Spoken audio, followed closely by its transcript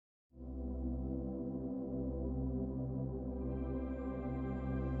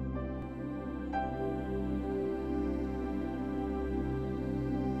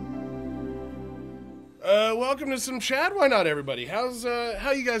Welcome to some chat. Why not, everybody? How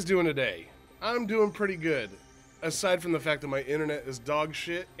you guys doing today? I'm doing pretty good. Aside from the fact that my internet is dog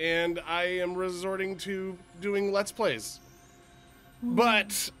shit and I am resorting to doing Let's Plays.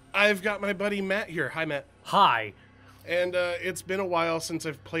 But I've got my buddy Matt here. Hi, Matt. Hi. And it's been a while since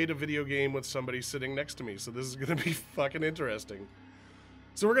I've played a video game with somebody sitting next to me, so this is going to be fucking interesting.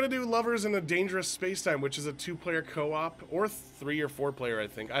 So we're going to do Lovers in a Dangerous Spacetime, which is a 2-player co-op, or 3 or 4-player, I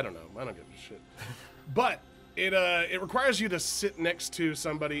think. I don't know. I don't give a shit. But it requires you to sit next to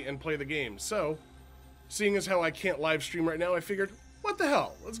somebody and play the game. So, seeing as how I can't live stream right now, I figured, what the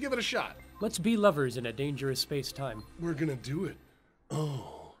hell? Let's give it a shot. Let's be lovers in a dangerous space-time. We're going to do it.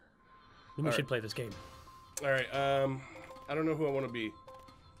 Oh. Then we should play this game. All right, I don't know who I want to be.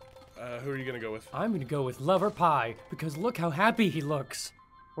 Who are you going to go with? I'm going to go with Lover Pie, because look how happy he looks.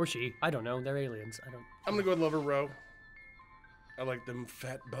 Or she. I don't know. They're aliens. I'm going to go with Lover Row. I like them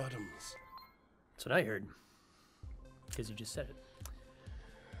fat bottoms. That's what I heard. Because you just said it.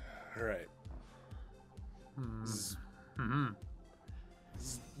 All right.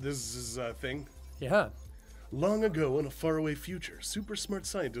 This is a thing. Yeah. Long ago, in a faraway future, super smart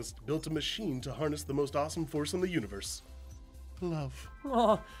scientists built a machine to harness the most awesome force in the universe. Love.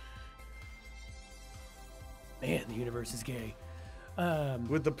 Oh. Man, the universe is gay.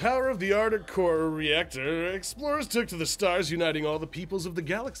 With the power of the Arctic core reactor, explorers took to the stars, uniting all the peoples of the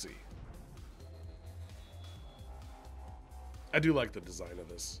galaxy. I do like the design of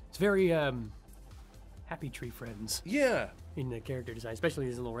this. It's very, Happy Tree Friends. Yeah. In the character design, especially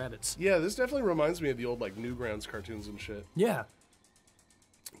these little rabbits. Yeah, this definitely reminds me of the old, like, Newgrounds cartoons and shit. Yeah.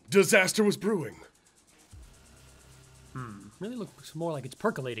 Disaster was brewing. Really looks more like it's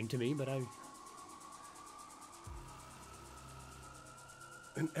percolating to me, but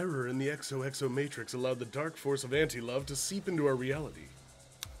An error in the XOXO matrix allowed the dark force of anti-love to seep into our reality.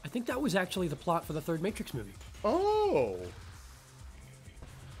 I think that was actually the plot for the third Matrix movie. Oh!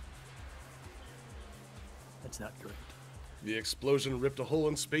 That's not correct. The explosion ripped a hole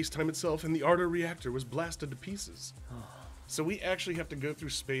in space-time itself, and the Arctic reactor was blasted to pieces. So we actually have to go through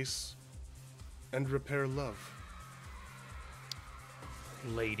space and repair love.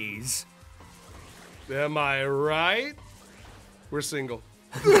 Ladies. Am I right? We're single.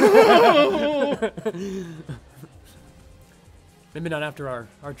 Maybe not after our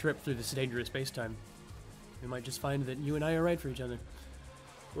trip through this dangerous space-time. We might just find that you and I are right for each other.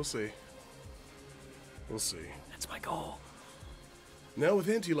 We'll see. We'll see. That's my goal. Now with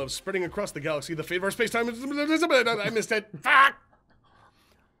anti-love spreading across the galaxy, the fate of our space-time is... I missed it. Fuck!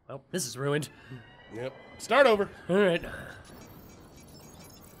 Well, this is ruined. Yep. Start over. All right.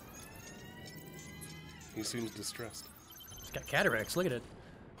 He seems distressed. He's got cataracts. Look at it.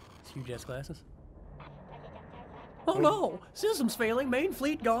 His huge-ass glasses. Oh no! System's failing. Main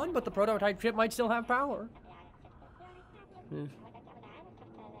fleet gone, but the prototype ship might still have power.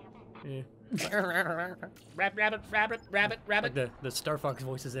 Rabbit, rabbit. Like the Star Fox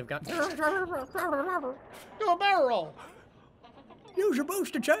voices they've got. Your barrel. Use your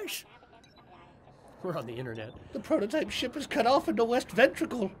booster, Chase. We're on the internet. The prototype ship is cut off in the west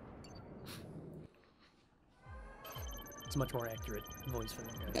ventricle. It's a much more accurate voice for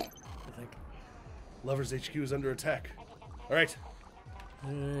that guy, I think. Lovers HQ is under attack. All right.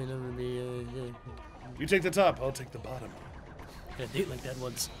 You You take the top, I'll take the bottom. had a date like that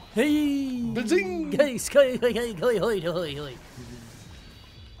once. Hey! Ba-zing! Hey, sky, hey.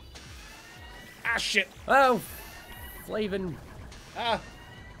 Ah, shit. Oh, Flavin. Ah.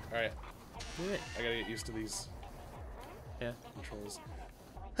 All right. Do it. I gotta get used to these Yeah. controls.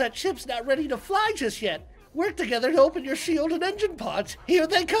 That ship's not ready to fly just yet. Work together to open your shield and engine pods. Here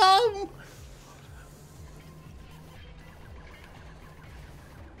they come.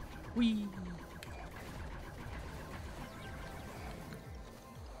 Whee.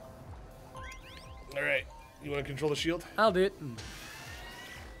 All right. You want to control the shield? I'll do it.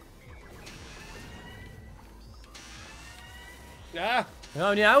 Ah.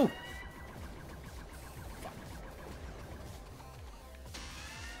 Oh no!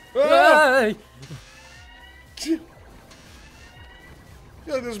 Ah! Hey! I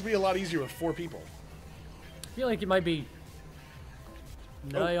feel like this would be a lot easier with 4 people. I feel like it might be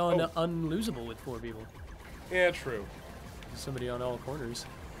nigh on oh. unlosable with 4 people. Yeah, true. Somebody on all corners.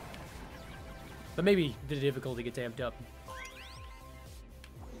 But maybe the difficulty gets amped up.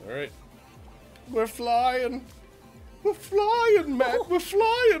 All right. We're flying. We're flying, Matt. We're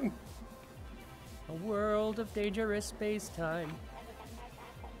flying. A world of dangerous space-time.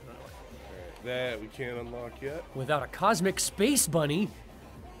 All right, that we can't unlock yet. Without a cosmic space bunny.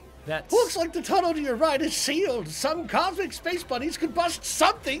 That's... Looks like the tunnel to your right is sealed. Some cosmic space bunnies could bust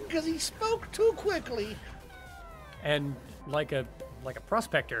something because he spoke too quickly. And like a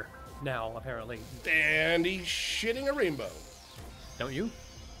prospector now, apparently. And he's shitting a rainbow. Don't you?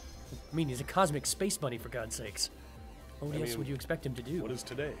 I mean, he's a cosmic space bunny, for God's sakes. What else would you expect him to do? What is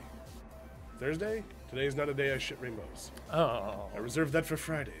today? Thursday? Today is not a day I shit rainbows. Oh. I reserve that for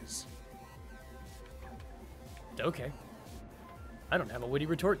Fridays. Okay. I don't have a witty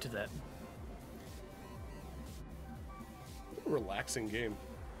retort to that. Relaxing game.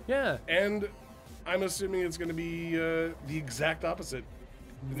 Yeah. And I'm assuming it's going to be the exact opposite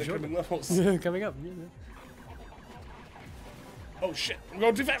in the coming levels. Coming up. Oh shit! I'm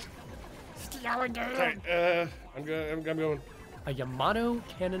going too fast. Sorry, I'm going. A Yamato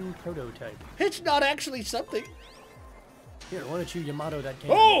cannon prototype. It's not actually something. Here, why don't you Yamato that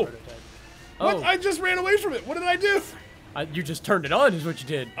cannon prototype? What? Oh, I just ran away from it. What did I do? you just turned it on, is what you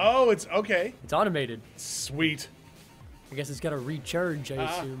did. Oh, it's okay. It's automated. Sweet. I guess it's got to recharge, I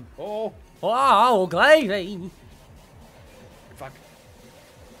assume. Oh. Wow, gravy. Fuck.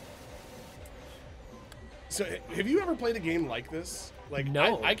 So, have you ever played a game like this? Like,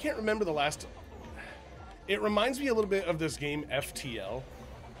 no. I can't remember the last. It reminds me a little bit of this game FTL.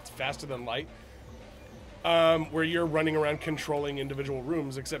 It's Faster Than Light. Where you're running around controlling individual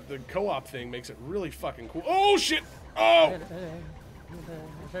rooms, except the co-op thing makes it really fucking cool. Oh shit! Oh!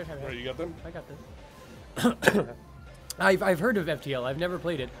 Right, you got them? I got this. I've heard of FTL. I've never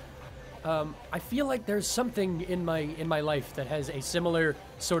played it. I feel like there's something in my life that has a similar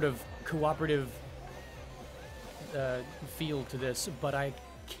sort of cooperative feel to this, but I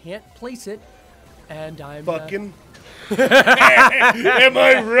can't place it, and I'm fucking. Am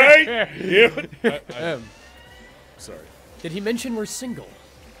I right? Sorry. Did he mention we're single?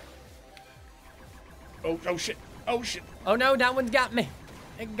 Oh shit! Oh shit! Oh no, that one's got me.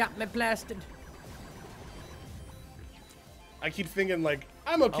 It got me blasted. I keep thinking like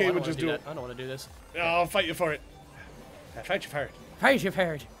I'm okay with just doing. I don't want to do this. I'll fight you for it. I'll fight you for it. Fight you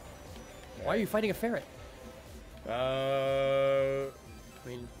ferret. Why are you fighting a ferret? I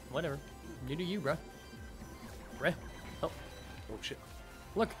mean, whatever. You do you, bruh. Bruh. Oh. Oh shit.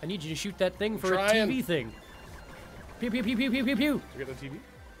 Look, I need you to shoot that thing for trying. a TV thing. Pew pew pew pew pew pew pew. You get the TV?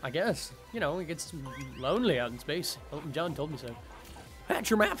 I guess. You know, it gets lonely out in space. Elton John told me so.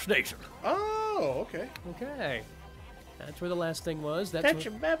 That's your map station. Oh, okay. Okay. That's where the last thing was. That's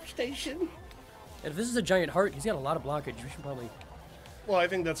your map station. If this is a giant heart, he's got a lot of blockage. We should probably... Well, I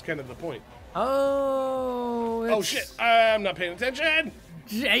think that's kind of the point. Oh, Oh shit! I'm not paying attention!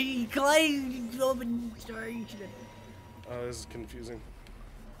 Oh, Oh, this is confusing.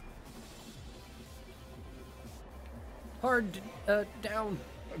 hard down.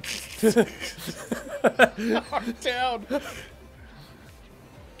 Hard down!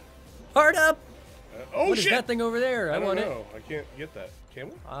 Hard up! Oh What shit! is that thing over there? I don't want know. I can't get that. Can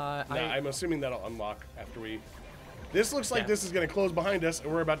we? it. I'm assuming that'll unlock after we... This looks like Yeah. this is going to close behind us,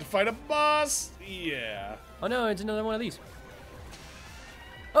 and we're about to fight a boss! Yeah. Oh no, it's another one of these.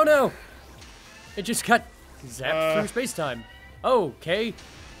 Oh no! It just got zapped through space-time. Okay.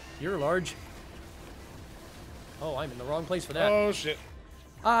 You're large. Oh, I'm in the wrong place for that. Oh shit.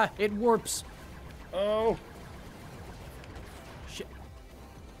 It warps. Oh. Shit.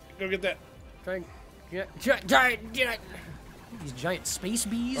 Go get that. Trying. Giant. These giant space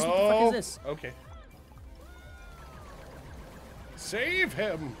bees? What the fuck Oh, is this? okay. Save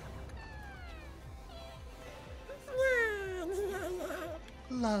him!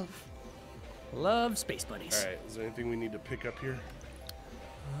 Love. Space bunnies. Alright, is there anything we need to pick up here?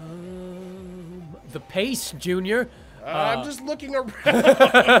 The pace, Junior. I'm just looking around.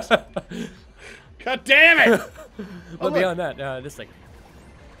 God damn it! But beyond that, this thing.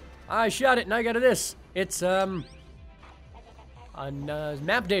 I shot it and I got this. It's on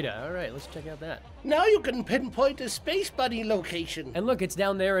map data. All right, let's check out that. Now you can pinpoint a space bunny location. And look, it's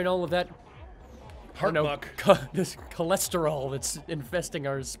down there in all of that. Heart muck. This cholesterol that's infesting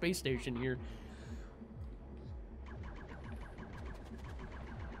our space station here.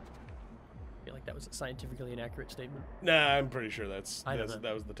 I feel like that was a scientifically inaccurate statement. Nah, I'm pretty sure that was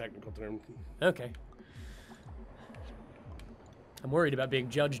the technical term. Okay. I'm worried about being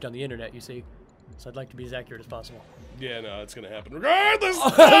judged on the internet, you see. So I'd like to be as accurate as possible. Yeah, no, it's gonna happen regardless.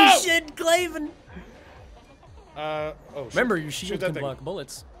 Oh shit, Claven! Oh, shoot. Remember, your Shoot shield that can thing. block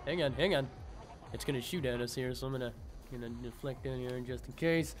bullets. Hang on. It's gonna shoot at us here, so I'm gonna deflect down here just in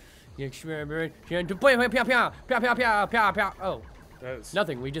case. You experiment. Oh, That's,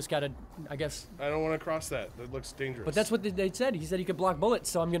 nothing. We just gotta, I guess. I don't want to cross that. That looks dangerous. But that's what they said. He said he could block bullets,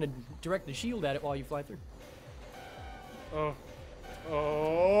 so I'm gonna direct the shield at it while you fly through. Oh.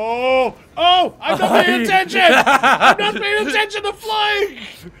 Oh! Oh! I'm not paying attention! I'm not paying attention to flying!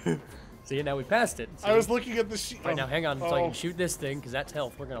 See, now we passed it. See? I was looking at the sheet. All right, now hang on so I can shoot this thing, because that's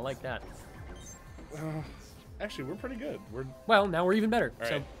health. We're going to like that. Actually, we're pretty good. Well, now we're even better. All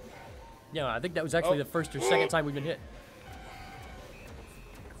so, right. yeah, I think that was actually the first or second time we've been hit.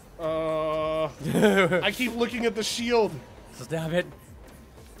 I keep looking at the shield. Stop it.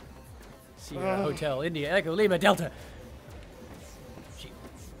 Sierra Hotel, India, Echo, Lima, Delta. Shit.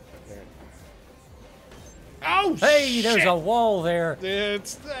 Oh, hey, there's shit. a wall there.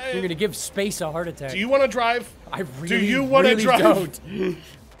 It's. You're gonna give space a heart attack. Do you want to drive? I really, Do you want to really drive? don't.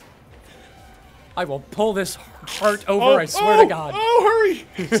 I will pull this heart over. I swear to God. Oh, hurry!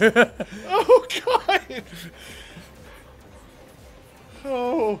 Oh God!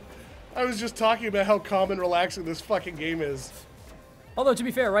 Oh, I was just talking about how calm and relaxing this fucking game is. Although, to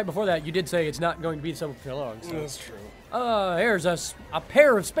be fair, right before that, you did say it's not going to be so for long. So. That's true. Here's a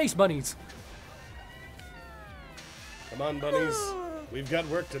pair of space bunnies. Come on, bunnies. We've got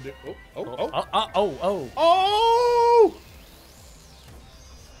work to do. Oh. Oh!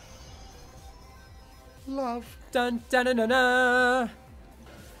 Love. Dun dun dun dun dun.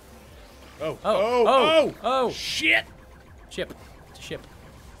 Oh. Shit. Ship. It's a ship.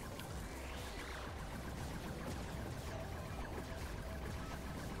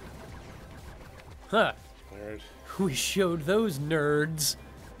 Huh. Nerd. We showed those nerds.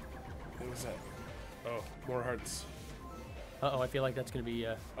 What was that? Oh, more hearts. Uh-oh, I feel like that's going to be,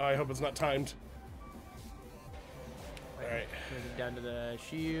 Oh, I hope it's not timed. Alright. Down to the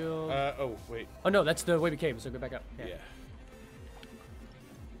shield. Oh, wait. Oh, no, that's the way we came, so go back up. Yeah.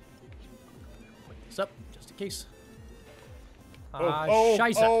 Wait this up, just in case.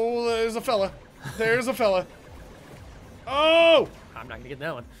 Scheisse. Oh, there's a fella. There's a fella. I'm not going to get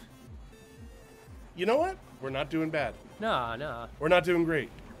that one. You know what? We're not doing bad. Nah. We're not doing great.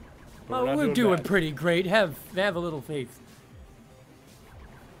 Well, we're doing pretty great. Have a little faith.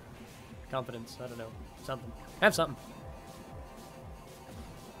 Confidence. I don't know. Something. Have something.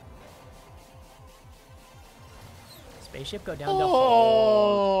 Spaceship go down the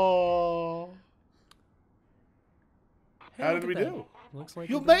hole. Hey, How did we do? Looks like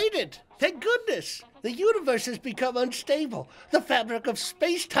You made it! Thank goodness! The universe has become unstable. The fabric of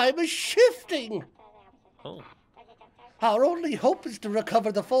space-time is shifting. Oh. Our only hope is to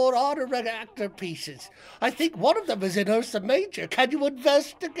recover the 4 honor reactor pieces. I think one of them is in Ursa Major. Can you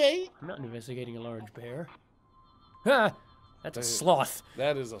investigate? I'm not investigating a large bear. Ah, that's a sloth.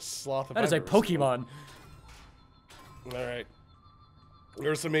 That is a sloth. That is a Pokemon. All right.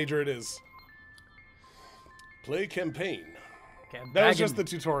 Ursa Major it is. Play campaign. Okay, That was just the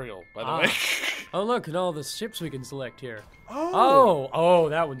tutorial, by the way. Oh, look at all the ships we can select here. Oh,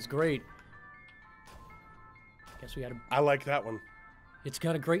 that one's great. Guess we got I like that one. It's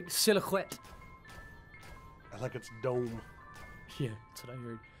got a great silhouette. I like its dome. Yeah, that's what I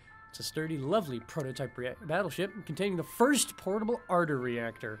heard. It's a sturdy, lovely prototype battleship containing the first portable Ardor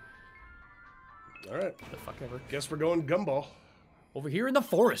reactor. All right. The fuck ever. Guess we're going gumball. Over here in the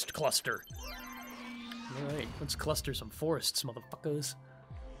forest cluster. All right, let's cluster some forests, motherfuckers.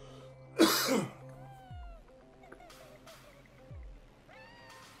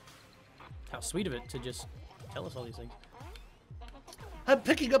 How sweet of it to just tell us all these things. I'm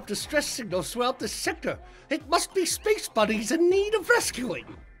picking up distress signals throughout the sector. It must be space bunnies in need of rescuing.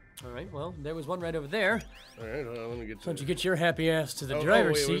 All right, well, there was one right over there. All right, let me get to Why don't you get your happy ass to the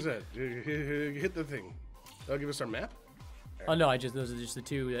driver's seat? What was that? Hit the thing. That'll give us our map? Oh, no, those are just the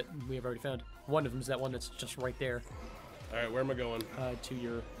two that we have already found. One of them is that one that's just right there. All right, where am I going? To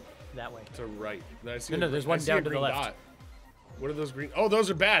your, that way. To right. I see No, there's one down to the left. Dot. What are those green? Oh,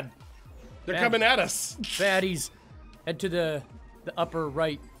 those are bad. They're coming at us. Baddies. Head to the upper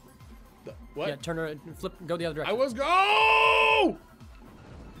right. What? Yeah, turn around, flip, go the other direction. I was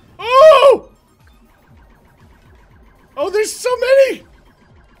Oh! Oh, there's so many!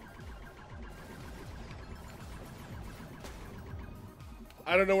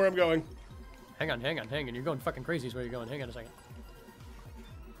 I don't know where I'm going. Hang on. You're going fucking crazy is where you're going. Hang on a second.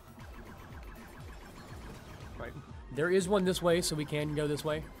 Right. There is one this way, so we can go this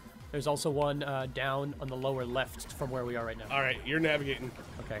way. There's also one down on the lower left from where we are right now. All right, you're navigating.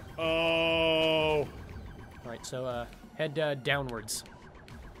 Okay. Oh. All right, so head downwards.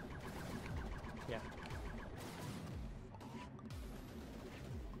 Yeah.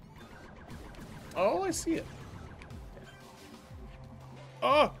 Oh, I see it.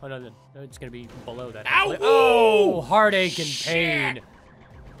 Oh! Oh, no, it's going to be below that. Ow! Oh, heartache and pain. Shit.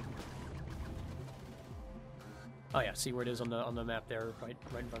 Oh, yeah, see where it is on the map there, right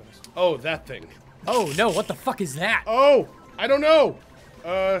in front of us. Oh, that thing. Oh, no, what the fuck is that? Oh, I don't know.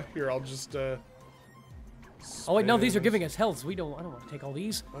 Here, I'll just, Oh wait, no, these are giving us health. So I don't want to take all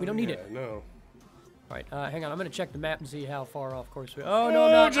these. We don't need it. No. All right, hang on. I'm gonna check the map and see how far off course we. Oh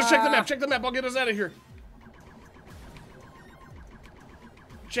no, no! Just check the map. Check the map. I'll get us out of here.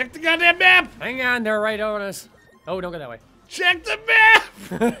 Check the goddamn map. Hang on, they're right on us. Oh, don't go that way. Check the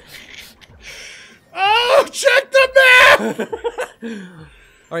map. Oh, check the map.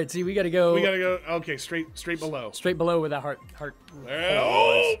 All right, see, we gotta go. We gotta go. Okay, straight below. Straight below where that heart.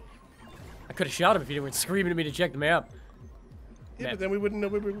 Oh. I could have shot him if he didn't screaming at me to check the map. Yeah, but then we wouldn't know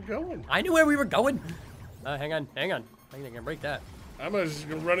where we were going. I knew where we were going. Hang on. I think I can break that. I'm just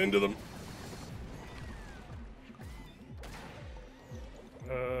gonna run into them.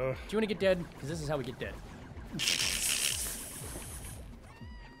 Do you want to get dead? Because this is how we get dead.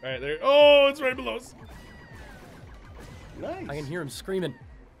 All right, there. Oh, it's right below us. Nice. I can hear him screaming.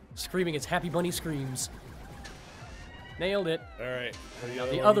 Screaming his Happy Bunny screams. Nailed it. All right. Now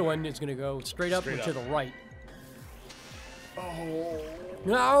the other one is going to go straight up or to the right. Oh.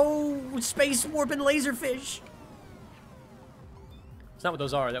 No! Space warping laserfish! It's not what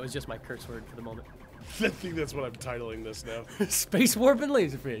those are. That was just my curse word for the moment. I think that's what I'm titling this now. Space warping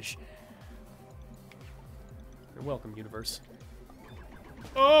laserfish. You're welcome, universe.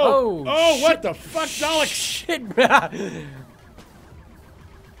 Oh! Oh, shit. what the fuck, Dalek? Shit!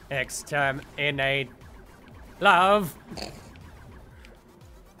 Exterminate love.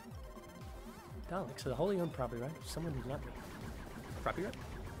 Dalek, so the wholly owned property right? Someone who's not me. Property right?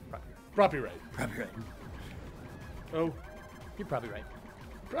 Probably right. Probably right. Oh. You're probably right.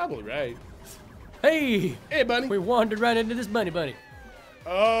 Probably right. Hey! Hey, bunny. We wandered right into this bunny.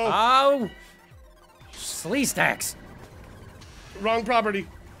 Oh. Oh! Slee stacks! Wrong property.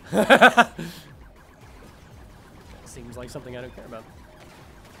 Seems like something I don't care about.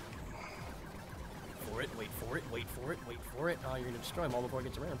 For it, wait for it, wait for it, wait for it. Oh, you're gonna destroy them all before it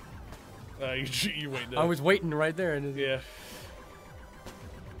gets around. You wait. I was waiting right there. And yeah.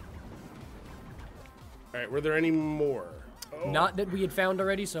 All right, were there any more? Oh. Not that we had found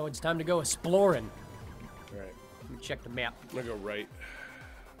already, so it's time to go exploring. All right. Let me check the map. I'm gonna go right.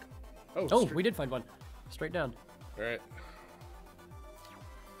 Oh, we did find one. Straight down. All right.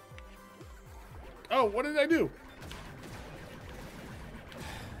 Oh, what did I do?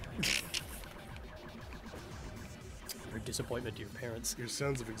 Your disappointment to your parents. Your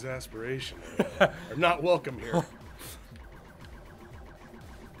sons of exasperation are not welcome here.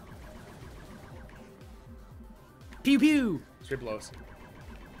 Pew pew! Straight below us.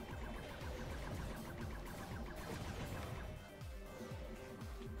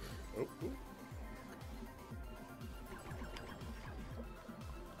 Oh, ooh.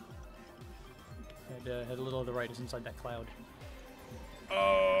 Head a little to the right. It's inside that cloud.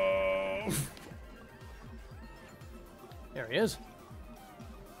 Oh! There he is.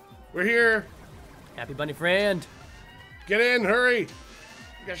 We're here. Happy bunny friend. Get in, hurry.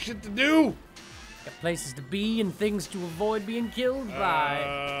 We got shit to do. Got places to be and things to avoid being killed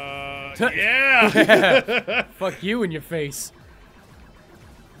by. Yeah. Fuck you in your face.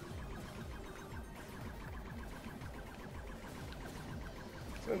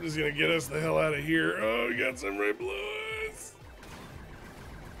 I'm just gonna get us the hell out of here. Oh, we got some right below us.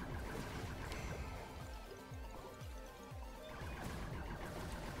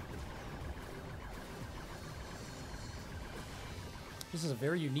 This is a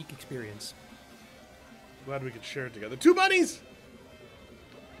very unique experience. Glad we could share it together. 2 bunnies!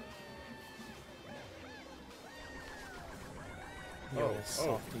 You're a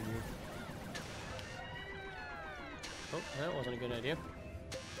softy, you. Oh, that wasn't a good idea.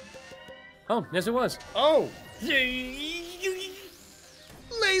 Oh, yes it was. Oh!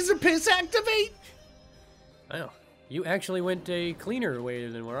 Laser piss activate! Oh, you actually went a cleaner way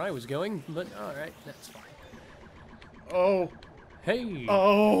than where I was going, but alright, that's fine. Oh. Hey!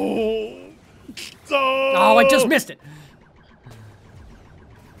 Oh! Oh, I just missed it!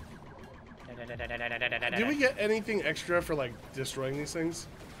 Do we get anything extra for, like, destroying these things?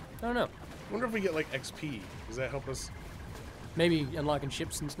 I don't know. I wonder if we get, like, XP. Does that help us? Maybe unlocking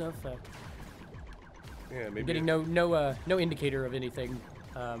ships and stuff. Yeah, maybe. I'm getting no indicator of anything.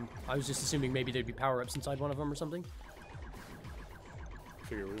 I was just assuming maybe there'd be power-ups inside one of them or something.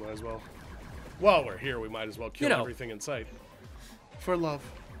 Figure we might as well. While we're here, we might as well kill everything in sight. For love.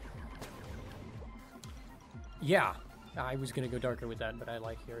 Yeah. I was gonna go darker with that, but I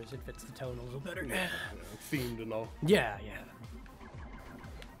like yours. It fits the tone a little better. Yeah, themed and all. Yeah.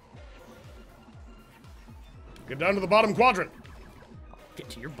 Get down to the bottom quadrant. Get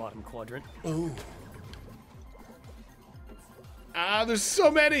to your bottom quadrant. Ooh. Ah, there's so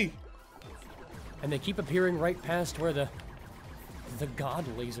many. And they keep appearing right past where the The god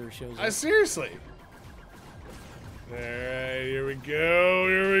laser shows up. Seriously. All right, here we go.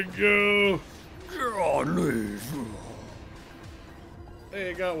 Here we go. God laser. Hey,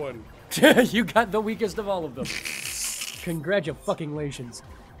 I got one. You got the weakest of all of them. Congratulations.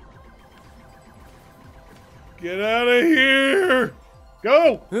 Get out of here.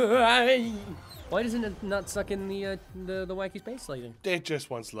 Go. Why doesn't it not suck in the wacky space laser? It just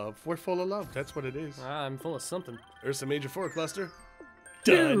wants love. We're full of love. That's what it is. I'm full of something. Ursa Major 4 cluster.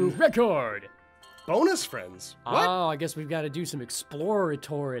 New record. Bonus friends. What? Oh, I guess we've got to do some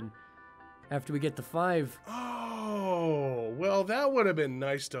exploratoring after we get the 5. Oh, well, that would have been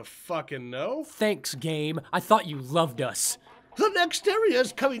nice to fucking know. Thanks, game. I thought you loved us. The next area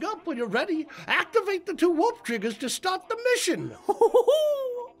is coming up. When you're ready, activate the 2 warp triggers to start the mission.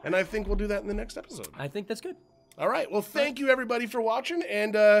 And I think we'll do that in the next episode. I think that's good. All right. Well, thank you, everybody, for watching,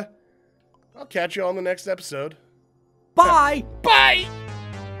 and I'll catch you on the next episode. Bye. Bye.